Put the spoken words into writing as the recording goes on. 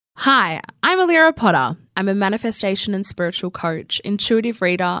Hi, I'm Alira Potter. I'm a manifestation and spiritual coach, intuitive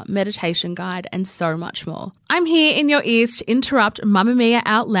reader, meditation guide, and so much more. I'm here in your ears to interrupt Mamma Mia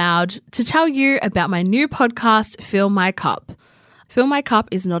out loud to tell you about my new podcast, Fill My Cup. Fill My Cup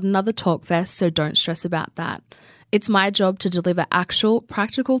is not another talk fest, so don't stress about that. It's my job to deliver actual,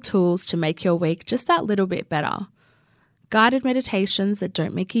 practical tools to make your week just that little bit better. Guided meditations that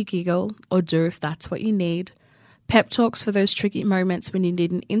don't make you giggle, or do if that's what you need. Pep talks for those tricky moments when you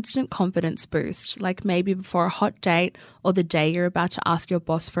need an instant confidence boost, like maybe before a hot date or the day you're about to ask your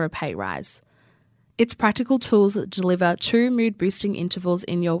boss for a pay rise. It's practical tools that deliver 2 mood-boosting intervals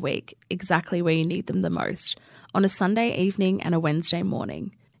in your week, exactly where you need them the most, on a Sunday evening and a Wednesday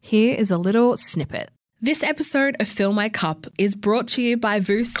morning. Here is a little snippet. This episode of Fill My Cup is brought to you by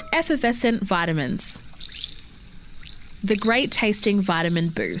Voost Effervescent Vitamins. The great tasting vitamin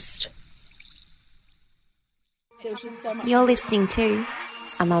boost. You're listening to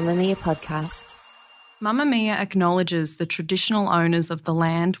a Mamma Mia podcast. Mamma Mia acknowledges the traditional owners of the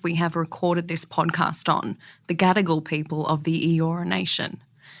land we have recorded this podcast on, the Gadigal people of the Eora Nation.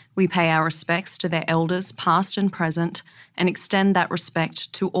 We pay our respects to their elders, past and present, and extend that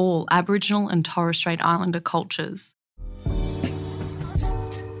respect to all Aboriginal and Torres Strait Islander cultures.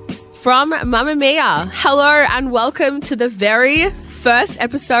 From Mamma Mia, hello and welcome to the very first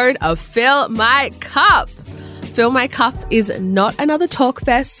episode of Fill My Cup. Fill My Cup is not another talk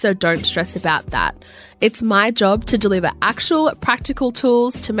fest, so don't stress about that. It's my job to deliver actual practical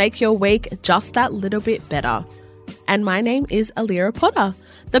tools to make your week just that little bit better. And my name is Alira Potter,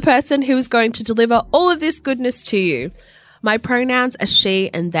 the person who is going to deliver all of this goodness to you. My pronouns are she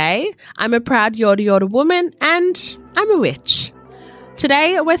and they. I'm a proud Yorta Yorta woman and I'm a witch.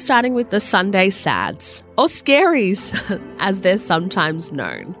 Today we're starting with the Sunday sads, or scaries, as they're sometimes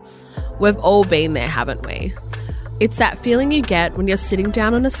known. We've all been there, haven't we? It's that feeling you get when you're sitting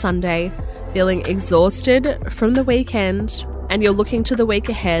down on a Sunday, feeling exhausted from the weekend, and you're looking to the week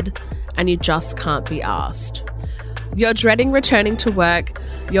ahead, and you just can't be asked. You're dreading returning to work,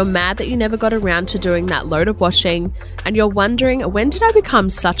 you're mad that you never got around to doing that load of washing, and you're wondering, when did I become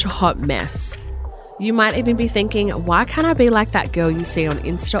such a hot mess? You might even be thinking, why can't I be like that girl you see on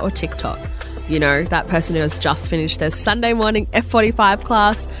Insta or TikTok? You know, that person who has just finished their Sunday morning F45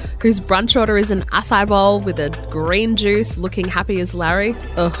 class, whose brunch order is an acai bowl with a green juice, looking happy as Larry.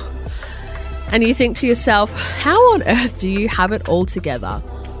 Ugh. And you think to yourself, how on earth do you have it all together?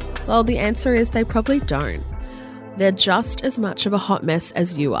 Well, the answer is they probably don't. They're just as much of a hot mess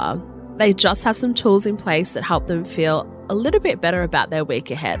as you are. They just have some tools in place that help them feel a little bit better about their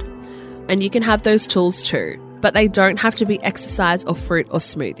week ahead. And you can have those tools too, but they don't have to be exercise or fruit or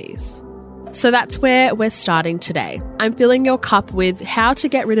smoothies. So that's where we're starting today. I'm filling your cup with How to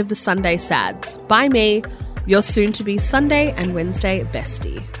Get Rid of the Sunday Sads by me, your soon-to-be Sunday and Wednesday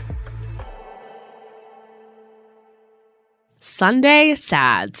bestie. Sunday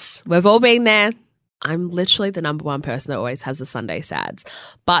sads. We've all been there. I'm literally the number one person that always has the Sunday sads.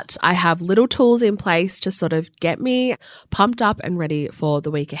 But I have little tools in place to sort of get me pumped up and ready for the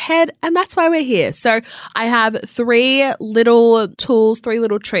week ahead. And that's why we're here. So I have 3 little tools, 3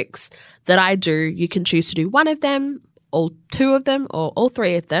 little tricks that I do. You can choose to do one of them, all 2 of them, or all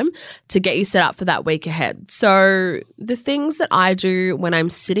 3 of them to get you set up for that week ahead. So the things that I do when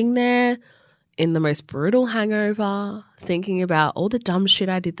I'm sitting there in the most brutal hangover, thinking about all the dumb shit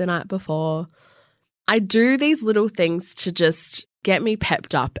I did the night before, I do these little things to just get me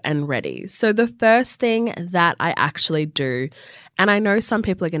pepped up and ready. So the first thing that I actually do, and I know some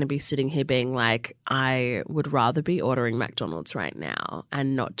people are going to be sitting here being like, I would rather be ordering McDonald's right now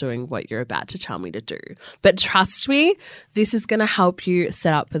and not doing what you're about to tell me to do. But trust me, this is going to help you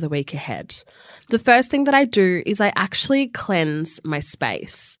set up for the week ahead. The first thing that I do is I actually cleanse my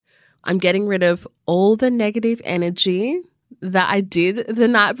space. I'm getting rid of all the negative energy that I did the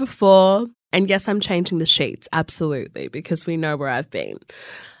night before. And yes, I'm changing the sheets, absolutely, because we know where I've been.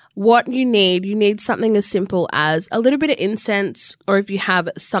 What you need something as simple as a little bit of incense, or if you have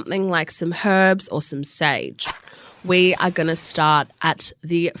something like some herbs or some sage. We are going to start at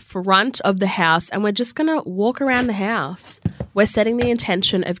the front of the house and we're just going to walk around the house. We're setting the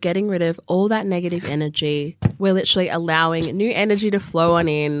intention of getting rid of all that negative energy. We're literally allowing new energy to flow on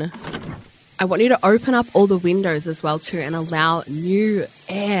in. I want you to open up all the windows as well too and allow new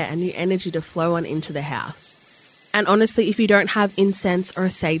air and new energy to flow on into the house. And honestly, if you don't have incense or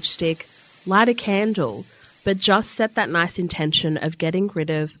a sage stick, light a candle, but just set that nice intention of getting rid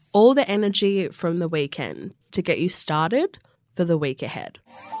of all the energy from the weekend to get you started for the week ahead.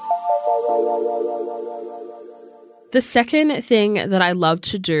 The second thing that I love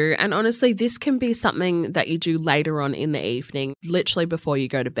to do, and honestly, this can be something that you do later on in the evening, literally before you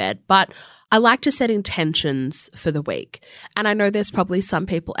go to bed, but I like to set intentions for the week. And I know there's probably some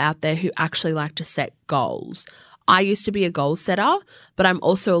people out there who actually like to set goals. I used to be a goal setter, but I'm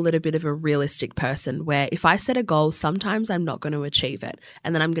also a little bit of a realistic person where if I set a goal, sometimes I'm not going to achieve it,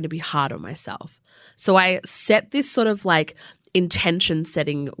 and then I'm going to be hard on myself. So I set this sort of like intention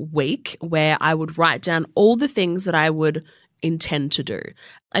setting week where I would write down all the things that I would intend to do.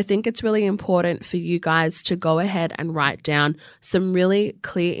 I think it's really important for you guys to go ahead and write down some really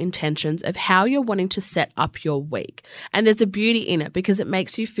clear intentions of how you're wanting to set up your week. And there's a beauty in it because it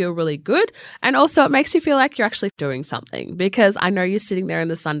makes you feel really good. And also it makes you feel like you're actually doing something, because I know you're sitting there in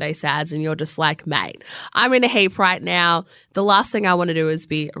the Sunday Sads and you're just like, mate, I'm in a heap right now. The last thing I want to do is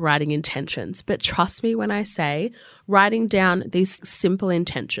be writing intentions. But trust me when I say writing down these simple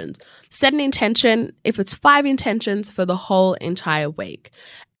intentions. Set an intention, if it's 5 intentions for the whole entire week.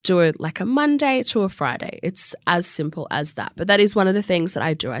 Do it like a Monday to a Friday. It's as simple as that. But that is one of the things that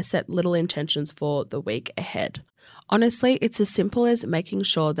I do. I set little intentions for the week ahead. Honestly, it's as simple as making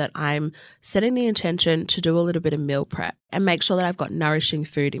sure that I'm setting the intention to do a little bit of meal prep and make sure that I've got nourishing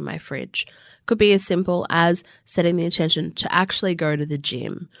food in my fridge. Could be as simple as setting the intention to actually go to the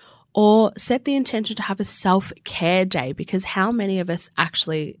gym, or set the intention to have a self-care day, because how many of us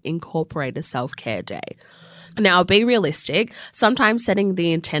actually incorporate a self-care day? Now, be realistic. Sometimes setting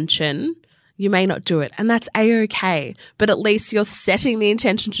the intention, you may not do it, and that's a-okay. But at least you're setting the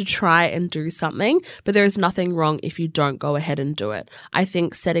intention to try and do something, but there is nothing wrong if you don't go ahead and do it. I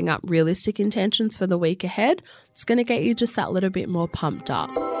think setting up realistic intentions for the week ahead, it's going to get you just that little bit more pumped up.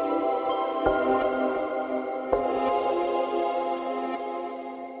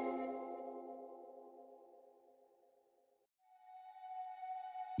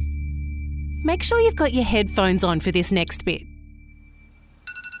 Make sure you've got your headphones on for this next bit.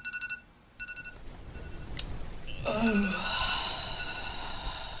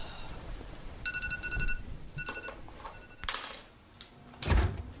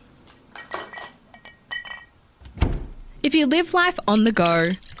 If you live life on the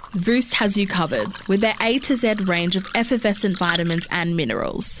go, Voost has you covered with their A to Z range of effervescent vitamins and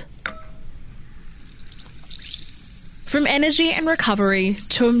minerals. From energy and recovery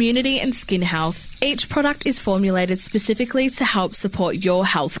to immunity and skin health, each product is formulated specifically to help support your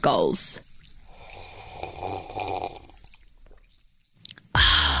health goals.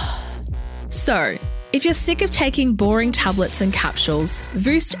 So, if you're sick of taking boring tablets and capsules,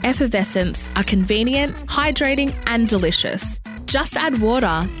 Voost Effervescents are convenient, hydrating and delicious. Just add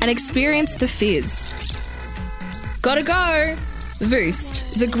water and experience the fizz. Gotta go!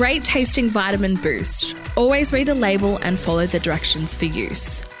 Voost, the great tasting vitamin boost. Always read the label and follow the directions for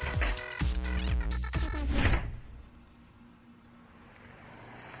use.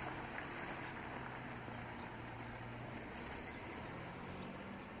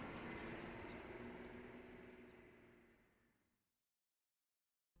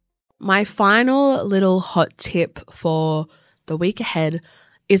 My final little hot tip for the week ahead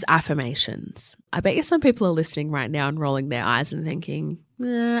is affirmations. I bet you some people are listening right now and rolling their eyes and thinking,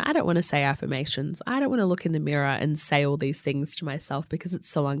 I don't want to say affirmations. I don't want to look in the mirror and say all these things to myself because it's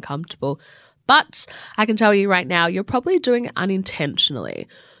so uncomfortable. But I can tell you right now, you're probably doing it unintentionally.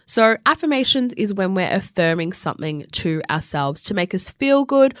 So affirmations is when we're affirming something to ourselves to make us feel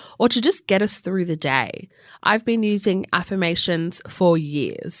good or to just get us through the day. I've been using affirmations for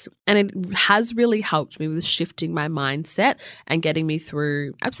years, and it has really helped me with shifting my mindset and getting me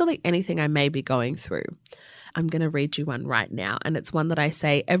through absolutely anything I may be going through. I'm going to read you one right now, and it's one that I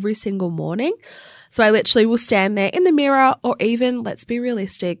say every single morning. So I literally will stand there in the mirror, or even, let's be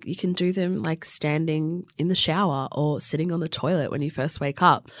realistic, you can do them like standing in the shower or sitting on the toilet when you first wake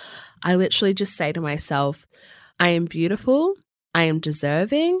up. I literally just say to myself, I am beautiful, I am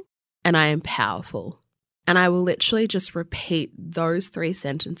deserving, and I am powerful. And I will literally just repeat those 3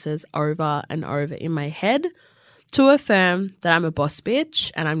 sentences over and over in my head to affirm that I'm a boss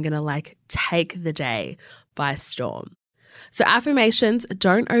bitch and I'm going to take the day by storm. So affirmations,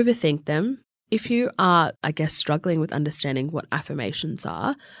 don't overthink them. If you are, struggling with understanding what affirmations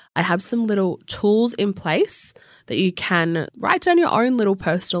are, I have some little tools in place that you can write down your own little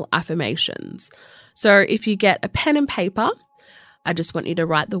personal affirmations. So if you get a pen and paper, I just want you to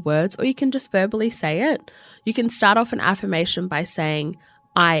write the words, or you can just verbally say it. You can start off an affirmation by saying,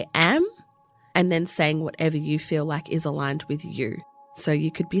 I am, and then saying whatever you feel like is aligned with you. So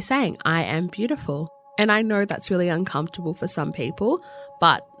you could be saying, I am beautiful. And I know that's really uncomfortable for some people,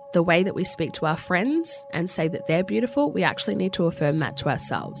 but the way that we speak to our friends and say that they're beautiful, we actually need to affirm that to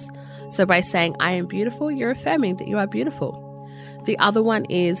ourselves. So by saying I am beautiful, you're affirming that you are beautiful. The other one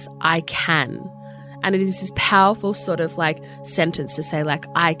is I can. And it is this powerful sort of like sentence to say like,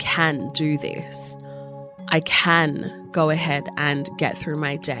 I can do this. I can go ahead and get through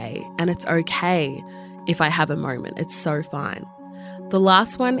my day. And it's okay if I have a moment. It's so fine. The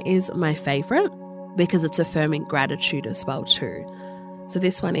last one is my favorite because it's affirming gratitude as well too. So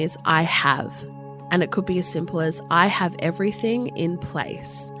this one is I have. And it could be as simple as I have everything in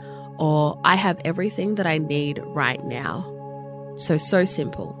place, or I have everything that I need right now. So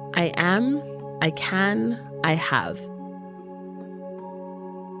simple. I am, I can, I have.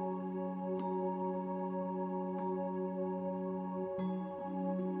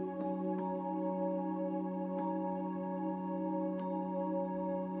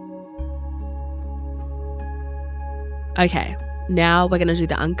 Okay, now we're going to do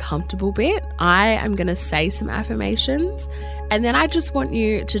the uncomfortable bit. I am going to say some affirmations, and then I just want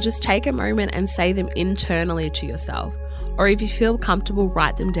you to just take a moment and say them internally to yourself. Or if you feel comfortable,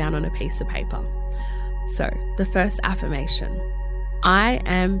 write them down on a piece of paper. So, the first affirmation, I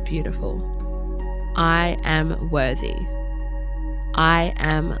am beautiful. I am worthy. I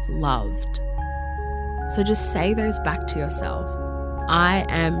am loved. So just say those back to yourself. I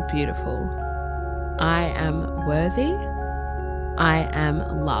am beautiful. I am worthy. I am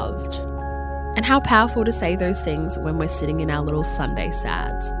loved. And how powerful to say those things when we're sitting in our little Sunday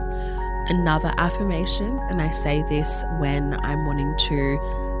sads. Another affirmation, and I say this when I'm wanting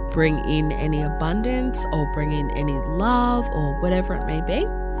to bring in any abundance or bring in any love or whatever it may be.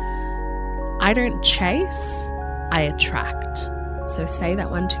 I don't chase, I attract. So say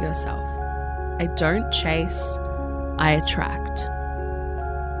that one to yourself. I don't chase, I attract.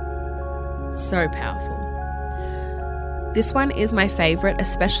 So powerful. This one is my favorite,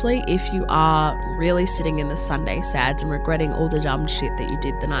 especially if you are really sitting in the Sunday sads and regretting all the dumb shit that you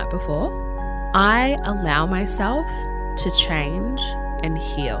did the night before. I allow myself to change and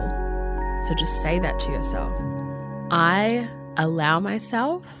heal. So just say that to yourself. I allow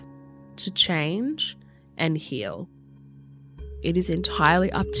myself to change and heal. It is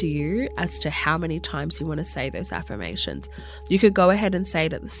entirely up to you as to how many times you want to say those affirmations. You could go ahead and say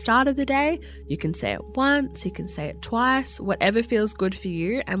it at the start of the day. You can say it once, you can say it twice, whatever feels good for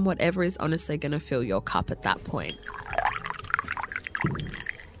you and whatever is honestly going to fill your cup at that point.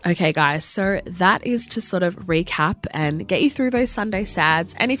 Okay, guys, so that is to sort of recap and get you through those Sunday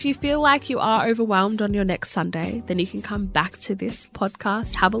sads. And if you feel like you are overwhelmed on your next Sunday, then you can come back to this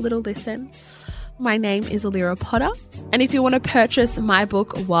podcast, have a little listen. My name is Alira Potter, and if you want to purchase my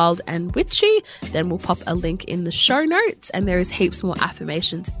book, Wild and Witchy, then we'll pop a link in the show notes, and there is heaps more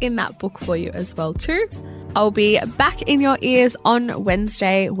affirmations in that book for you as well too. I'll be back in your ears on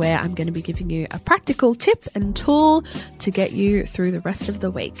Wednesday, where I'm going to be giving you a practical tip and tool to get you through the rest of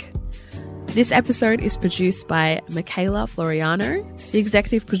the week. This episode is produced by Michaela Floriano. The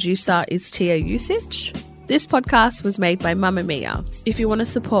executive producer is Tia Usich. This podcast was made by Mamamia. If you want to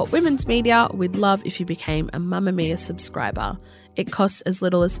support women's media, we'd love if you became a Mamamia subscriber. It costs as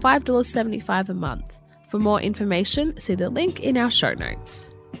little as $5.75 a month. For more information, see the link in our show notes.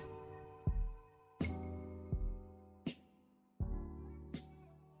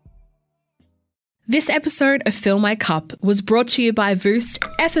 This episode of Fill My Cup was brought to you by Voost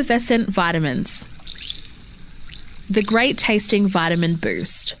Effervescent Vitamins. The great tasting vitamin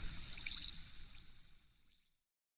boost.